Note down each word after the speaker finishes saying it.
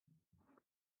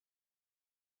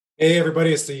Hey,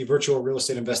 everybody, it's the Virtual Real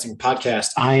Estate Investing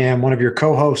Podcast. I am one of your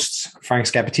co-hosts, Frank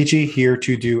Scappaticci, here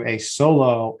to do a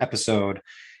solo episode.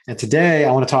 And today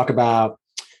I want to talk about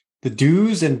the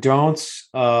do's and don'ts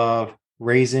of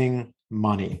raising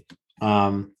money.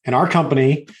 In our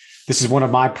company, this is one of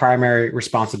my primary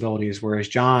responsibilities, whereas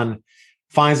John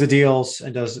finds the deals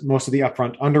and does most of the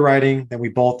upfront underwriting. Then we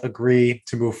both agree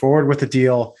to move forward with the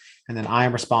deal. And then I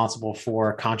am responsible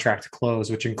for contract to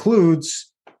close, which includes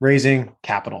raising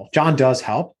capital. John does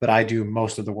help, but I do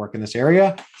most of the work in this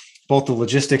area, both the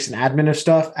logistics and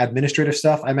administrative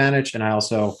stuff I manage, and I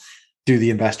also do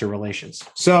the investor relations.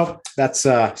 So that's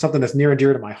something that's near and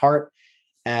dear to my heart.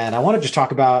 And I want to just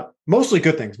talk about mostly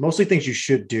good things, mostly things you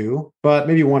should do, but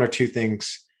maybe one or two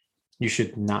things you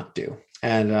should not do.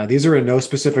 And these are in no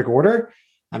specific order.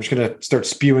 I'm just going to start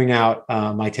spewing out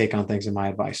my take on things and my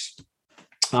advice.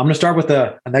 I'm going to start with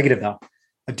a negative, though.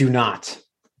 Do not,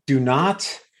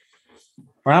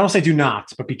 or I don't say do not,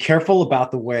 but be careful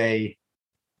about the way,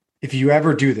 if you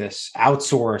ever do this,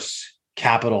 outsource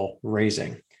capital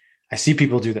raising. I see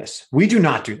people do this. We do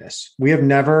not do this. We've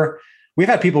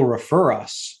had people refer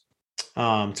us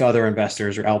to other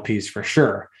investors or LPs for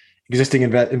sure. Existing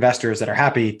investors that are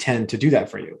happy tend to do that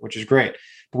for you, which is great.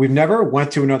 But we've never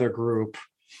went to another group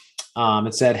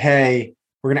and said, hey,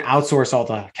 we're going to outsource all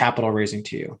the capital raising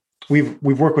to you. We've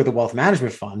worked with a wealth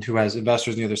management fund who has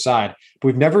investors on the other side, but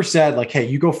we've never said like, hey,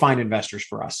 you go find investors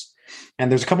for us.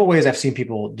 And there's a couple of ways I've seen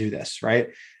people do this, right?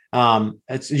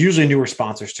 It's usually newer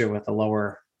sponsors too, with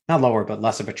but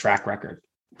less of a track record.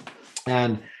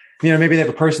 And, maybe they have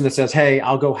a person that says, hey,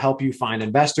 I'll go help you find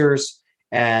investors.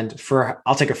 And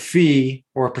I'll take a fee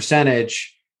or a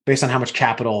percentage based on how much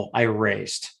capital I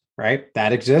raised, right?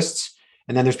 That exists.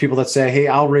 And then there's people that say, hey,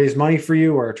 I'll raise money for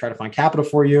you or try to find capital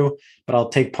for you, but I'll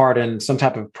take part in some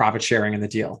type of profit sharing in the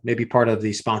deal, maybe part of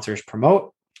the sponsor's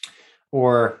promote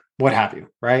or what have you,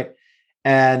 right?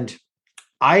 And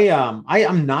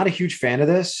I'm not a huge fan of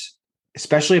this,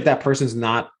 especially if that person's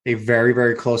not a very,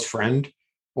 very close friend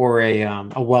or a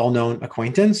well-known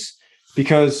acquaintance,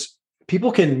 because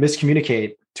people can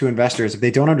miscommunicate to investors if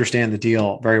they don't understand the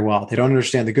deal very well. They don't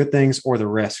understand the good things or the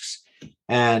risks.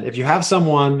 And if you have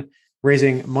someone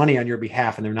raising money on your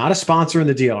behalf and they're not a sponsor in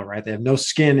the deal, right? They have no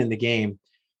skin in the game.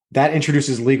 That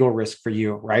introduces legal risk for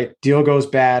you, right? Deal goes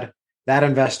bad. That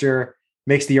investor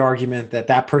makes the argument that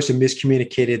that person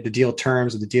miscommunicated the deal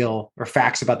terms of the deal or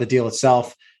facts about the deal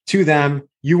itself to them.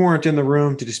 You weren't in the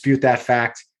room to dispute that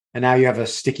fact. And now you have a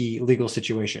sticky legal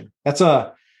situation. That's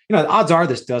the odds are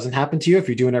this doesn't happen to you if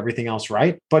you're doing everything else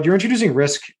right, but you're introducing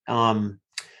risk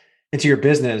into your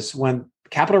business when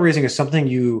capital raising is something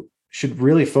you should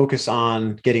really focus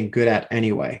on getting good at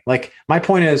anyway. Like my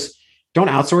point is, don't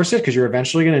outsource it because you're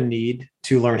eventually going to need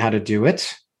to learn how to do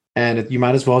it. And you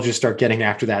might as well just start getting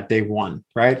after that day one,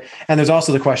 right? And there's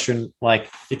also the question,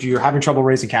 like if you're having trouble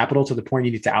raising capital to the point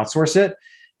you need to outsource it,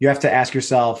 you have to ask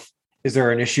yourself, is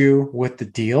there an issue with the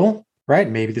deal, right?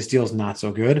 Maybe this deal is not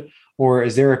so good. Or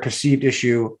is there a perceived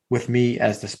issue with me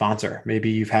as the sponsor? Maybe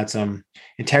you've had some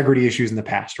integrity issues in the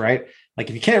past, right? Like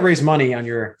if you can't raise money on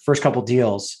your first couple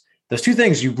deals, those two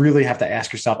things you really have to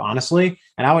ask yourself honestly.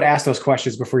 And I would ask those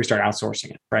questions before you start outsourcing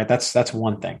it, right? That's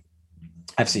one thing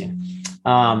I've seen.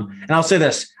 And I'll say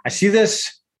this, I see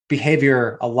this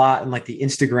behavior a lot in like the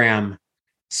Instagram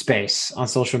space on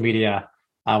social media.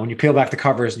 When you peel back the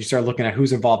covers and you start looking at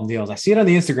who's involved in deals, I see it on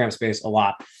the Instagram space a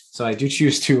lot. So I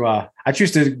choose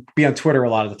to be on Twitter a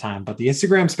lot of the time, but the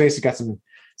Instagram space has got some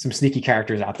sneaky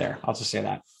characters out there. I'll just say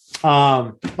that.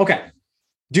 Okay.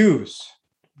 Do's.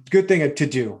 Good thing to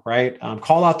do, right?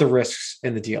 Call out the risks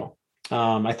in the deal.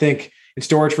 I think in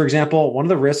storage, for example, one of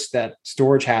the risks that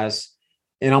storage has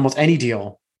in almost any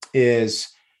deal is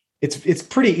it's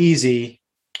pretty easy,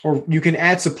 or you can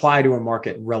add supply to a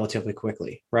market relatively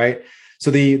quickly, right?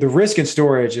 So the risk in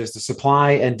storage is the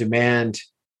supply and demand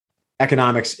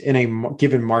economics in a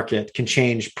given market can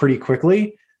change pretty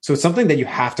quickly. So it's something that you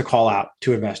have to call out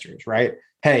to investors, right?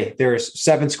 Hey, there's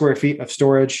 7 square feet of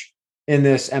storage in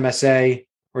this MSA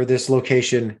or this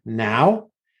location now,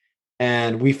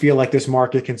 and we feel like this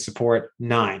market can support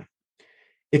 9.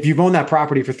 If you've owned that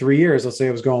property for 3 years, let's say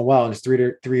it was going well and it's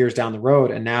three years down the road,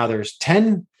 and now there's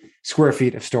 10 square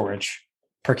feet of storage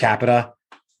per capita,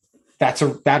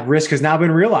 that risk has now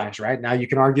been realized, right? Now you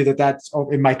can argue that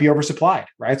it might be oversupplied,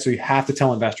 right? So you have to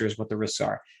tell investors what the risks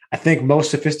are. I think most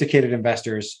sophisticated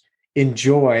investors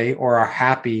enjoy or are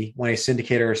happy when a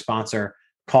syndicator or sponsor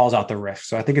calls out the risk.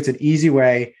 So I think it's an easy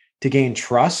way to gain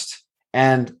trust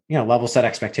and level set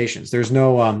expectations. There's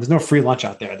no free lunch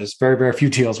out there. There's very, very few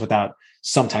deals without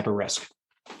some type of risk.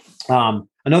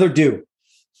 Another do,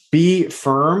 be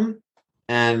firm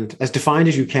and as defined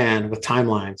as you can with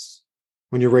timelines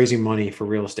when you're raising money for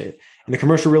real estate. In the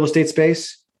commercial real estate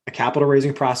space, a capital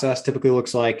raising process typically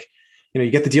looks like, you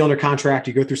get the deal under contract,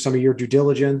 you go through some of your due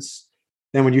diligence.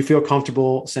 Then when you feel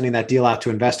comfortable sending that deal out to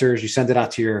investors, you send it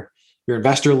out to your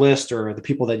investor list or the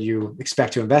people that you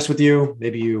expect to invest with you.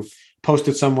 Maybe you post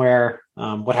it somewhere,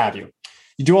 what have you.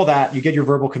 You do all that, you get your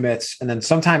verbal commits, and then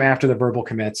sometime after the verbal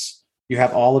commits, you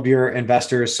have all of your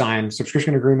investors sign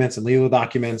subscription agreements and legal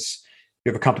documents.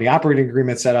 You have a company operating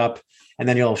agreement set up, and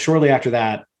then you'll shortly after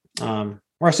that, or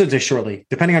I should say shortly,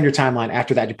 depending on your timeline,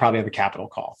 after that, you probably have a capital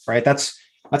call, right? That's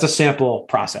a sample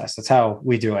process. That's how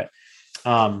we do it.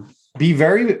 Be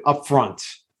very upfront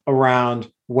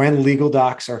around when legal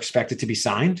docs are expected to be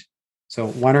signed. So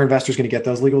when are investors going to get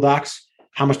those legal docs?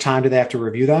 How much time do they have to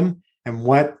review them? And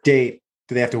what date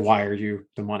do they have to wire you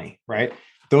the money, right?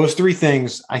 Those three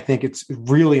things, I think it's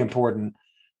really important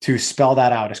to spell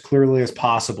that out as clearly as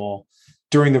possible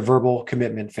during the verbal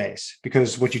commitment phase.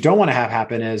 Because what you don't want to have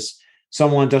happen is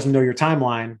someone doesn't know your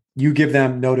timeline. You give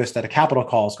them notice that a capital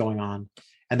call is going on.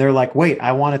 And they're like, wait,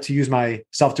 I wanted to use my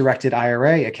self-directed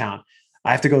IRA account.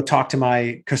 I have to go talk to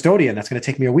my custodian. That's going to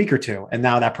take me a week or two. And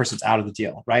now that person's out of the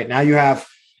deal, right? Now you have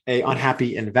an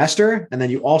unhappy investor. And then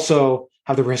you also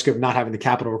have the risk of not having the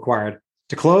capital required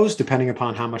to close, depending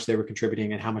upon how much they were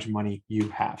contributing and how much money you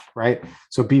have, right?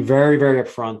 So be very, very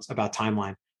upfront about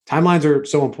timeline. Timelines are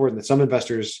so important that some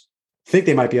investors think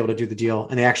they might be able to do the deal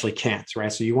and they actually can't,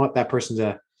 right? So you want that person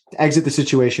to exit the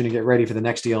situation and get ready for the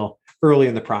next deal early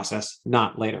in the process,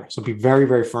 not later. So be very,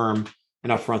 very firm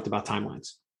and upfront about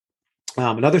timelines.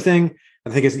 Another thing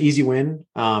I think is an easy win,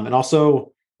 and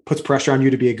also puts pressure on you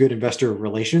to be a good investor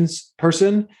relations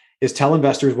person, is tell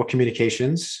investors what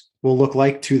communications will look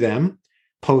like to them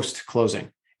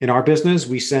post-closing. In our business,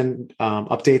 we send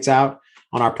updates out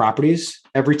on our properties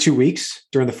every 2 weeks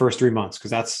during the first 3 months,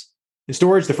 because that's in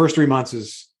storage. The first 3 months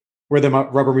is where the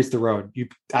rubber meets the road.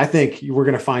 I think we're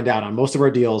going to find out on most of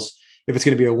our deals if it's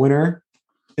going to be a winner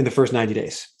in the first 90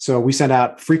 days. So we send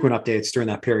out frequent updates during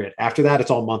that period. After that, it's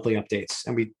all monthly updates.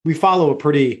 And we follow a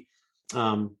pretty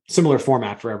similar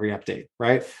format for every update,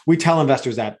 right? We tell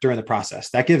investors that during the process.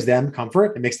 That gives them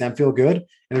comfort. It makes them feel good.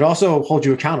 And it also holds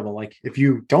you accountable. Like if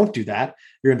you don't do that,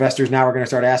 your investors now are going to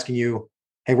start asking you,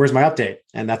 hey, where's my update?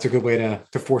 And that's a good way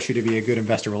to force you to be a good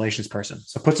investor relations person.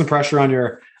 So put some pressure on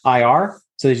your IR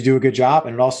so that you do a good job.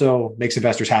 And it also makes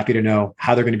investors happy to know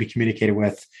how they're going to be communicated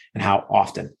with and how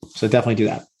often. So definitely do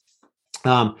that.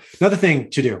 Another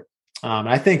thing to do,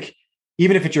 I think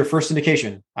even if it's your first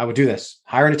syndication, I would do this.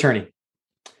 Hire an attorney.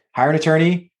 Hire an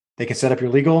attorney. They can set up your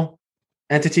legal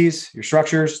entities, your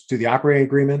structures, do the operating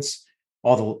agreements,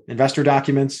 all the investor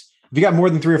documents. If you got more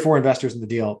than 3 or 4 investors in the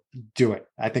deal, do it.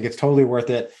 I think it's totally worth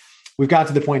it. We've got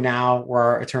to the point now where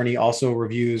our attorney also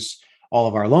reviews all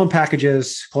of our loan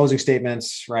packages, closing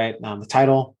statements, right? The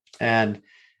title. And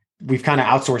we've kind of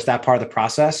outsourced that part of the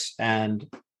process.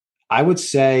 And I would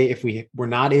say if we were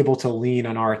not able to lean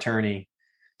on our attorney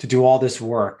to do all this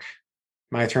work,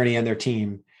 my attorney and their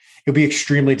team, it would be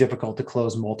extremely difficult to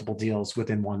close multiple deals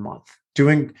within 1 month.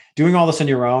 Doing all this on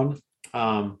your own,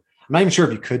 I'm not even sure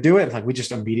if you could do it. Like we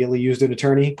just immediately used an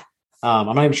attorney. I'm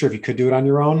not even sure if you could do it on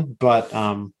your own, but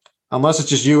unless it's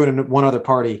just you and one other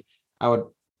party, I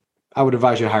would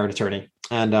advise you to hire an attorney.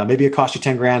 And maybe it costs you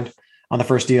 10 grand on the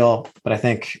first deal, but I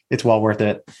think it's well worth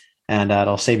it, and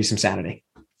it'll save you some sanity.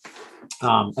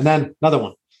 And then another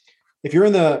one, if you're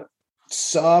in the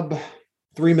sub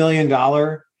 $3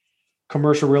 million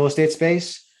commercial real estate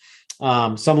space,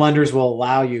 some lenders will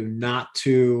allow you not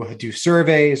to do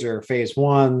surveys or phase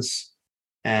ones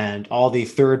and all the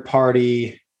third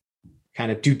party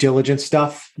kind of due diligence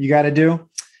stuff you got to do,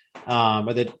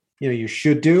 or that you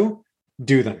should do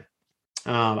them.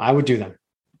 I would do them.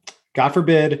 God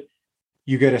forbid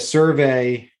you get a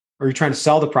survey or you're trying to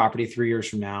sell the property 3 years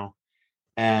from now,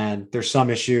 and there's some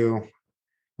issue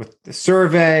with the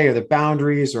survey or the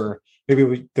boundaries, or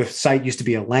maybe the site used to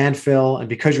be a landfill. And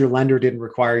because your lender didn't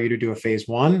require you to do a phase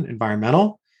 1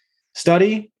 environmental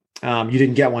study, you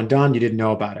didn't get one done. You didn't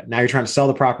know about it. Now you're trying to sell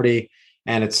the property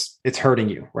and it's hurting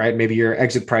you, right? Maybe your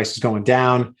exit price is going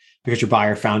down because your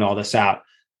buyer found all this out.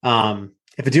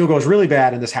 If a deal goes really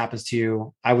bad and this happens to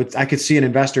you, I could see an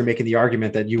investor making the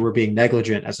argument that you were being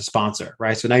negligent as a sponsor,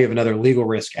 right? So now you have another legal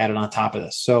risk added on top of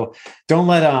this. So don't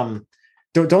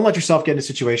let yourself get in a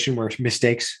situation where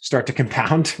mistakes start to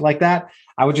compound like that.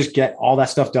 I would just get all that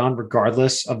stuff done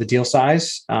regardless of the deal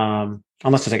size.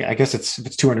 Unless it's, I guess if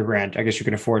it's 200 grand, I guess you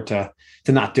can afford to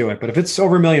not do it. But if it's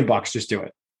over $1 million, just do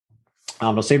it.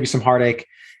 It'll save you some heartache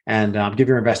and give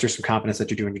your investors some confidence that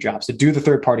you're doing your job. So do the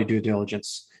third party due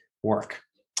diligence work.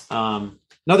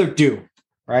 Another do.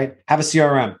 right? Have a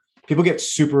CRM. People get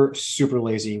super, super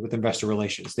lazy with investor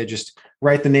relations. They just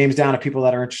write the names down of people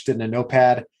that are interested in a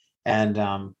notepad. And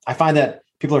I find that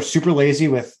people are super lazy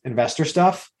with investor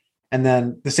stuff. And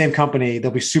then the same company,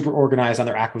 they'll be super organized on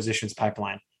their acquisitions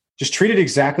pipeline. Just treat it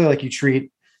exactly like you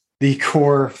treat the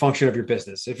core function of your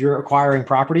business. If you're acquiring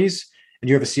properties and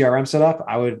you have a CRM set up,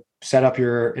 I would set up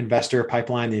your investor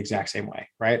pipeline the exact same way,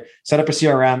 right? Set up a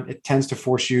CRM. It tends to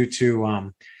force you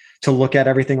to look at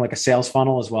everything like a sales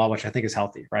funnel as well, which I think is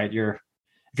healthy, right? If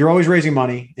you're always raising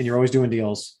money and you're always doing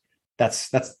deals, that's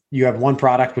you have one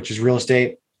product, which is real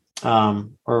estate, or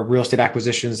real estate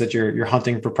acquisitions that you're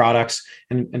hunting for products,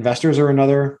 and investors are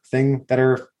another thing that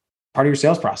are part of your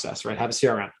sales process, right? Have a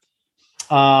CRM.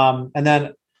 And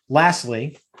then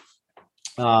lastly,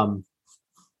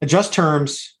 adjust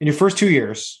terms in your first 2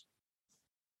 years.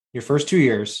 Your first 2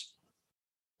 years,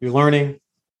 you're learning,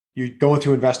 you're going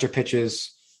through investor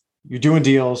pitches, you're doing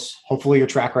deals. Hopefully your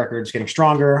track record is getting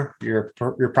stronger. Your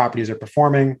properties are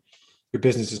performing. Your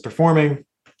business is performing.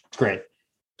 It's great.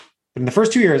 But in the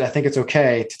first 2 years, I think it's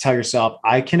okay to tell yourself,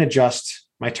 I can adjust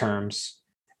my terms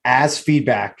as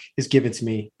feedback is given to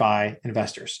me by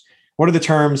investors. What are the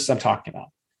terms I'm talking about?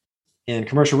 In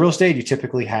commercial real estate, you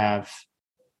typically have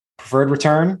preferred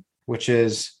return, which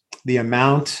is the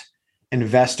amount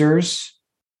investors,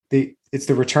 it's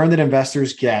the return that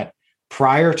investors get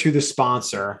prior to the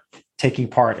sponsor taking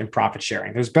part in profit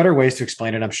sharing. There's better ways to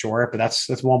explain it, I'm sure, but that's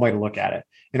one way to look at it.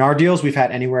 In our deals, we've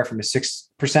had anywhere from a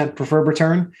 6% preferred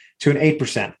return to an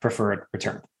 8% preferred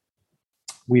return.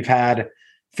 We've had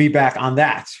feedback on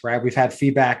that, right? We've had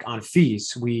feedback on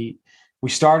fees. We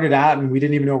started out and we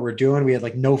didn't even know what we were doing. We had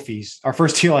like no fees. Our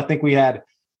first deal, I think we had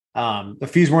the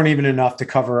fees weren't even enough to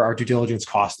cover our due diligence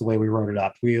costs the way we wrote it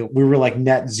up. We were like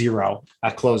net zero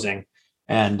at closing,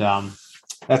 and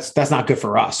that's not good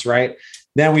for us, right?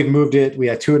 Then we've moved it. We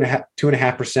had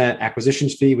 2.5%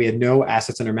 acquisitions fee. We had no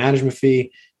assets under management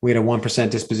fee. We had a 1%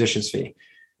 dispositions fee.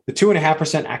 The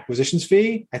 2.5% acquisitions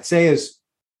fee, I'd say is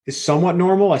somewhat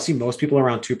normal. I see most people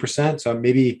around 2%. So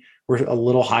maybe we're a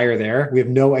little higher there. We have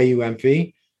no AUM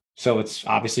fee. So it's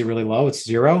obviously really low. It's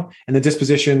zero. And the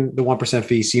disposition, the 1%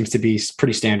 fee seems to be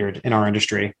pretty standard in our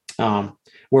industry, where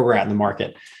we're at in the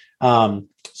market.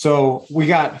 So we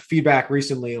got feedback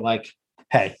recently like,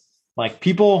 hey, like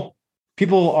people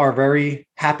are very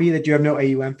happy that you have no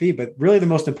AUM fee, but really the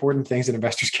most important things that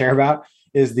investors care about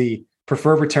is the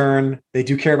preferred return. They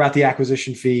do care about the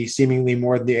acquisition fee, seemingly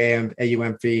more than the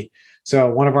AUM fee. So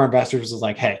one of our investors was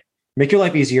like, hey, make your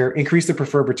life easier, increase the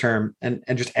preferred return and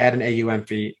just add an AUM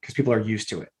fee because people are used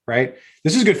to it, right?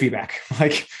 This is good feedback.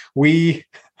 Like we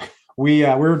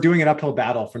were doing an uphill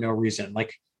battle for no reason.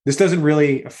 Like this doesn't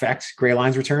really affect Gray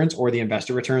Line's returns or the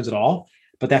investor returns at all,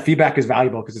 but that feedback is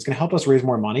valuable because it's going to help us raise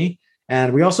more money.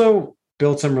 And we also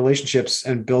build some relationships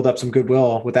and build up some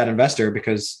goodwill with that investor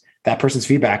because that person's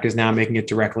feedback is now making it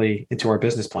directly into our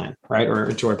business plan, right? Or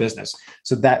into our business.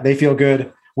 So that they feel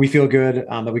good. We feel good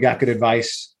that we got good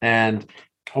advice, and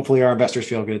hopefully our investors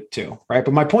feel good too, right?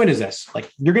 But my point is this, like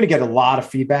you're going to get a lot of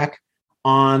feedback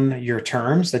on your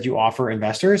terms that you offer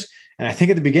investors. And I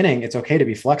think at the beginning, it's okay to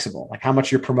be flexible, like how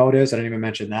much your promote is. I didn't even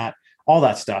mention that, all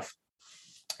that stuff.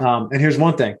 And here's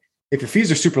one thing. If your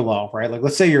fees are super low, right? Like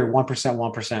let's say you're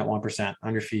 1%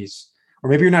 on your fees, or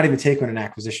maybe you're not even taking an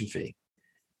acquisition fee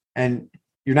and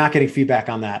you're not getting feedback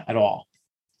on that at all.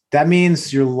 That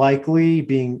means you're likely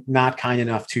being not kind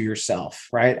enough to yourself,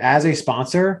 right? As a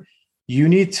sponsor, you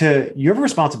have a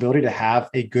responsibility to have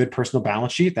a good personal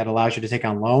balance sheet that allows you to take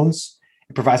on loans.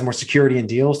 It provides more security in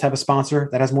deals to have a sponsor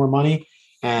that has more money.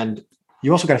 And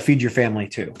you also got to feed your family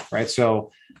too, right?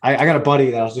 So I got a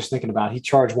buddy that I was just thinking about. He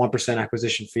charged 1%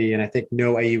 acquisition fee and I think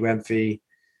no AUM fee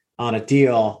on a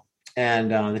deal.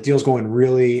 And the deal's going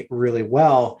really, really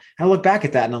well. And I look back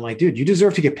at that and I'm like, dude, you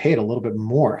deserve to get paid a little bit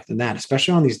more than that,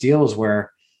 especially on these deals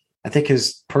where I think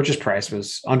his purchase price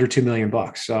was under $2 million.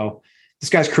 So this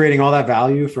guy's creating all that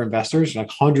value for investors, like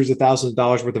hundreds of thousands of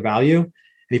dollars worth of value. And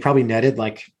he probably netted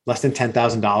like less than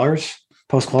 $10,000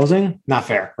 post-closing. Not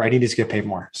fair, right? He needs to get paid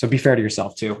more. So be fair to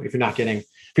yourself too. If you're not getting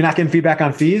feedback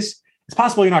on fees, it's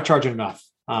possible you're not charging enough,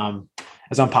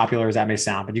 as unpopular as that may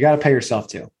sound, but you got to pay yourself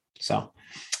too. So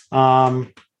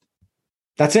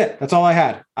that's it. That's all I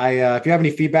had. If you have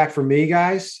any feedback for me,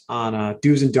 guys, on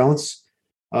do's and don'ts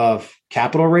of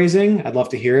capital raising, I'd love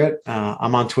to hear it.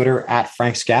 I'm on Twitter at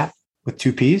Frank Scat with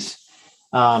 2 P's.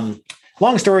 Long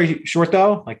story short,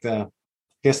 though,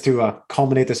 to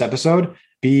culminate this episode,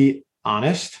 be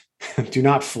honest. Do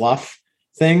not fluff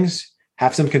things.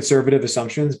 Have some conservative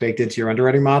assumptions baked into your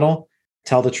underwriting model.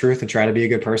 Tell the truth and try to be a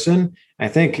good person. I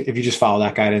think if you just follow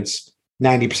that guidance,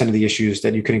 90% of the issues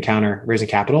that you could encounter raising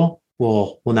capital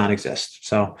will not exist.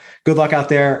 So good luck out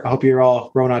there. I hope you're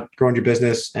all growing your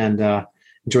business and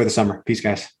enjoy the summer. Peace,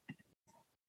 guys.